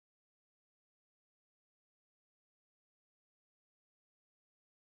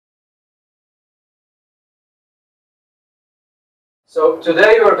So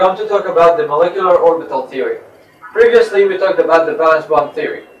today we're going to talk about the molecular orbital theory. Previously we talked about the valence bond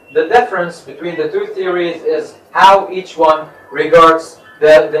theory. The difference between the two theories is how each one regards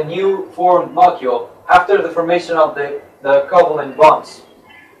the new formed molecule after the formation of the covalent bonds.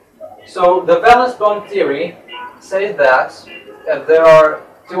 So the valence bond theory says that if there are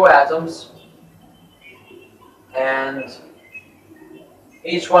two atoms and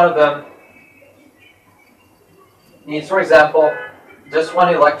each one of them needs, for example, just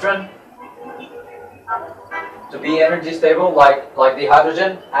one electron to be energy stable, like the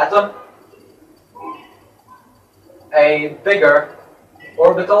hydrogen atom, a bigger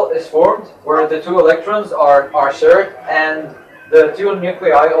orbital is formed where the two electrons are shared and the two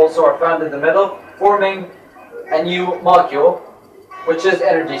nuclei also are found in the middle, forming a new molecule which is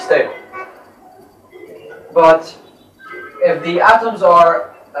energy stable. But if the atoms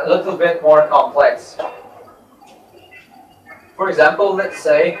are a little bit more complex, for example, let's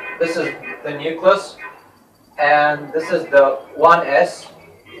say this is the nucleus and this is the 1s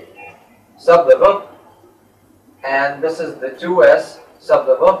sublevel and this is the 2s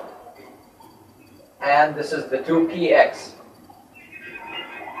sublevel and this is the 2px.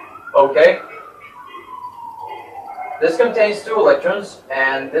 Okay? This contains two electrons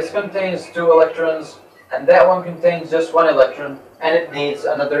and this contains two electrons and that one contains just one electron and it needs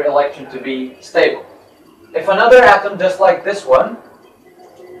another electron to be stable. If another atom just like this one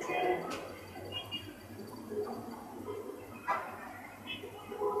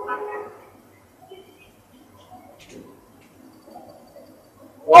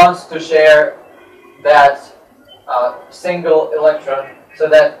wants to share that single electron so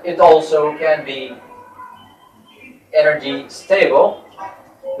that it also can be energy stable,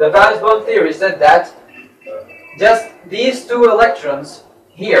 the valence bond theory said that just these two electrons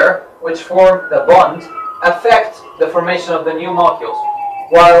here, which form the bond, affect the formation of the new molecules,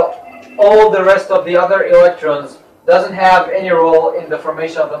 while all the rest of the other electrons doesn't have any role in the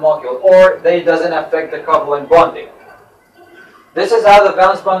formation of the molecule, or they doesn't affect the covalent bonding. This is how the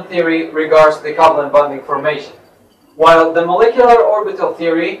valence bond theory regards the covalent bonding formation. While the molecular orbital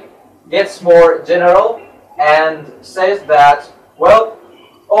theory gets more general and says that, well,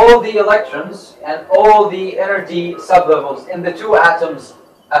 all the electrons and all the energy sublevels in the two atoms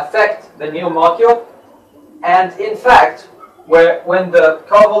affect the new molecule, and in fact, when the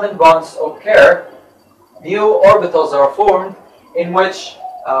covalent bonds occur, new orbitals are formed in which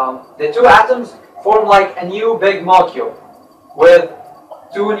the two atoms form like a new big molecule with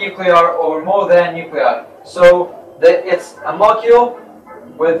two nuclei or more than nuclei. So it's a molecule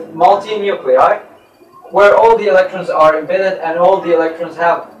with multi-nuclei where all the electrons are embedded and all the electrons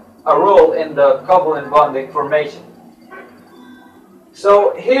have a role in the covalent bonding formation.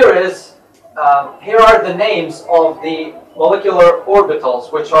 So here are the names of the molecular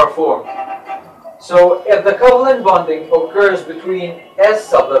orbitals which are formed. So if the covalent bonding occurs between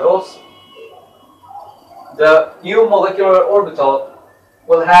s sublevels, the new molecular orbital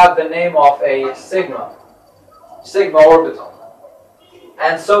will have the name of a sigma orbital.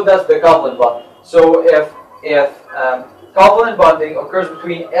 And so does the covalent bond. So if covalent bonding occurs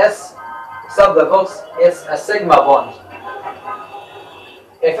between s sublevels, it's a sigma bond.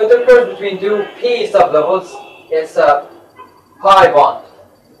 If it occurs between two p sublevels, it's a pi bond.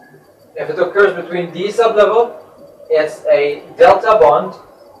 If it occurs between d sublevel, it's a delta bond.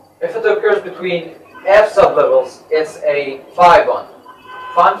 If it occurs between f sublevels, it's a phi bond.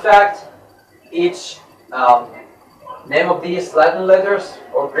 Fun fact, each name of these Latin letters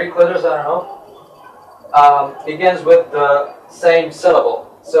or Greek letters, I don't know, begins with the same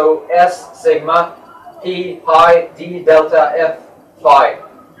syllable. So S sigma, P pi, D delta, F phi.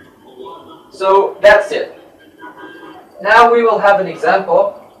 So that's it. Now we will have an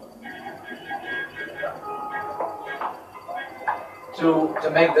example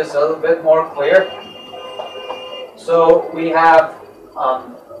to make this a little bit more clear. So we have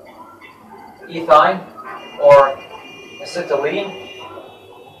ethine or acetylene,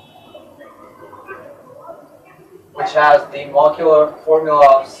 which has the molecular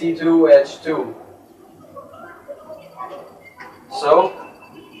formula of C2H2. So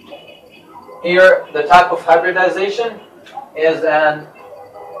here the type of hybridization is an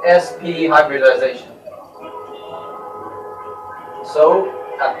sp hybridization. So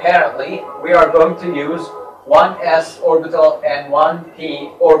apparently we are going to use one s orbital and one p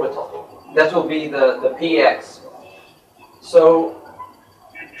orbital. That will be the px. So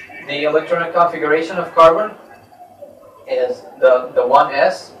the electronic configuration of carbon is the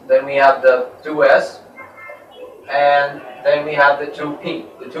 1s, then we have the 2s, and then we have the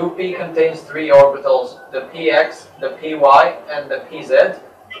 2p. The 2p contains 3 orbitals, the px, the py, and the pz.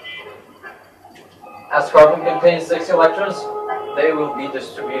 As carbon contains 6 electrons, they will be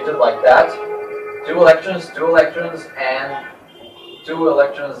distributed like that. 2 electrons, and 2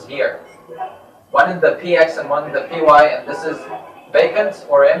 electrons here. One in the px and one in the py, and this is vacant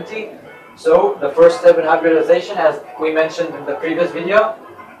or empty. So the first step in hybridization, as we mentioned in the previous video,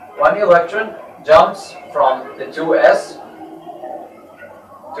 1 electron jumps from the 2s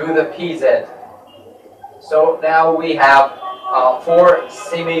to the pz. So now we have 4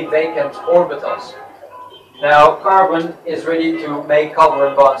 semi-vacant orbitals. Now carbon is ready to make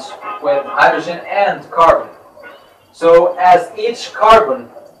covalent bonds with hydrogen and carbon. So as each carbon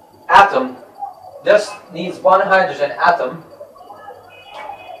atom just needs 1 hydrogen atom,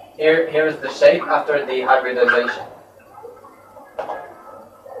 here is the shape after the hybridization.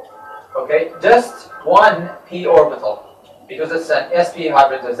 Okay, just 1 p orbital, because it's an sp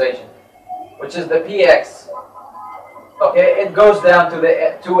hybridization, which is the px. Okay, it goes down to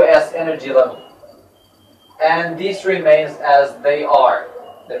the 2s energy level, and these remains as they are,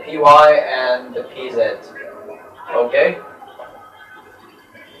 the py and the pz. Okay,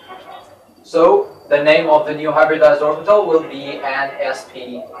 so the name of the new hybridized orbital will be an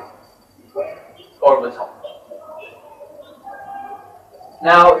sp orbital.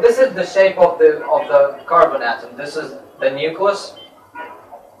 Now this is the shape of the carbon atom. This is the nucleus,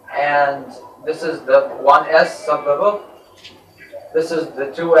 and this is the 1s sublevel. This is the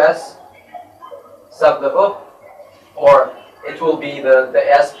 2s sublevel, or it will be the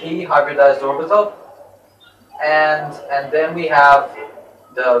sp hybridized orbital, and then we have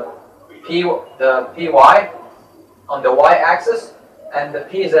the py on the y-axis and the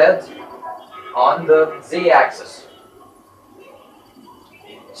pz on the z-axis.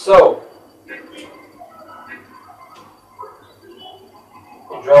 So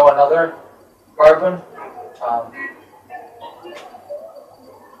we'll draw another carbon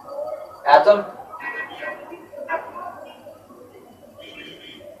atom.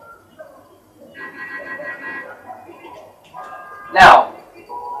 Now,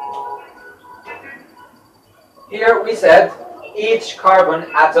 here we said each carbon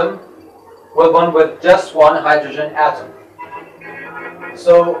atom will bond with just 1 hydrogen atom.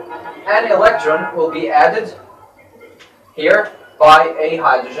 So an electron will be added here by a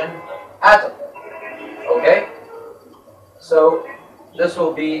hydrogen atom. Okay? So this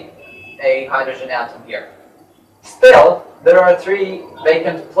will be a hydrogen atom here. Still, there are 3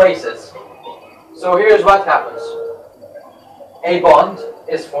 vacant places. So here's what happens. A bond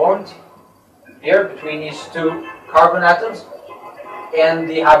is formed here between these 2 carbon atoms in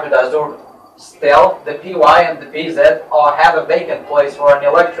the hybridized orbital. Still, the py and the pz have a vacant place for an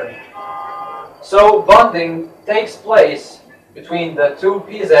electron. So bonding takes place between the 2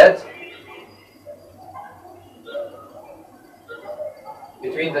 pz,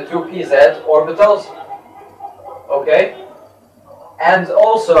 orbitals, okay, and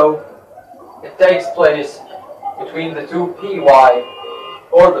also it takes place between the 2 py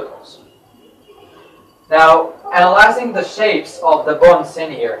orbitals. Now, analyzing the shapes of the bonds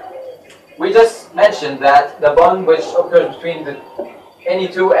in here, we just mentioned that the bond which occurs between any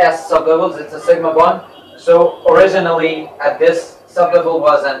 2 s sublevels, it's a sigma bond. So originally at this sublevel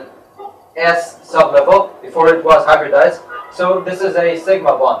was an s sublevel before it was hybridized. So this is a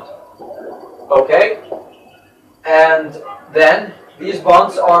sigma bond. Okay? And then these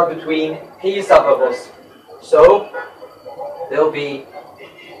bonds are between p sublevels. So they'll be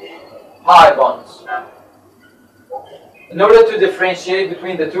pi bonds. In order to differentiate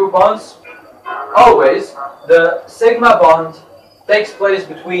between the 2 bonds, always the sigma bond takes place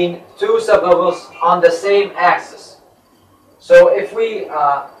between 2 sublevels on the same axis. So if we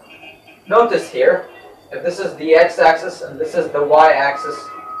notice here, if this is the x-axis and this is the y-axis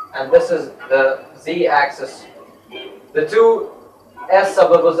and this is the z-axis, the 2 s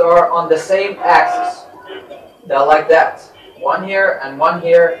sublevels are on the same axis. They're like that. One here and one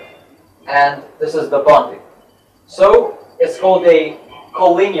here, and this is the bonding. So it's called a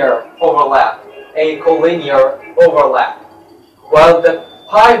collinear overlap. A collinear overlap. While the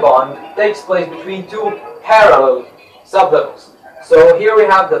pi bond takes place between 2 parallel sublevels. So here we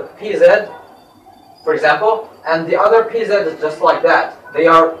have the pz, for example, and the other pz is just like that. They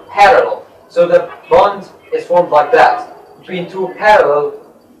are parallel. So the bond is formed like that between 2 parallel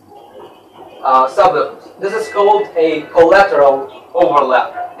sublevels. This is called a collateral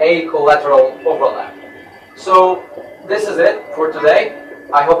overlap. A collateral overlap. So this is it for today.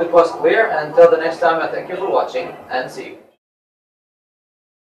 I hope it was clear, and until the next time, I thank you for watching and see you.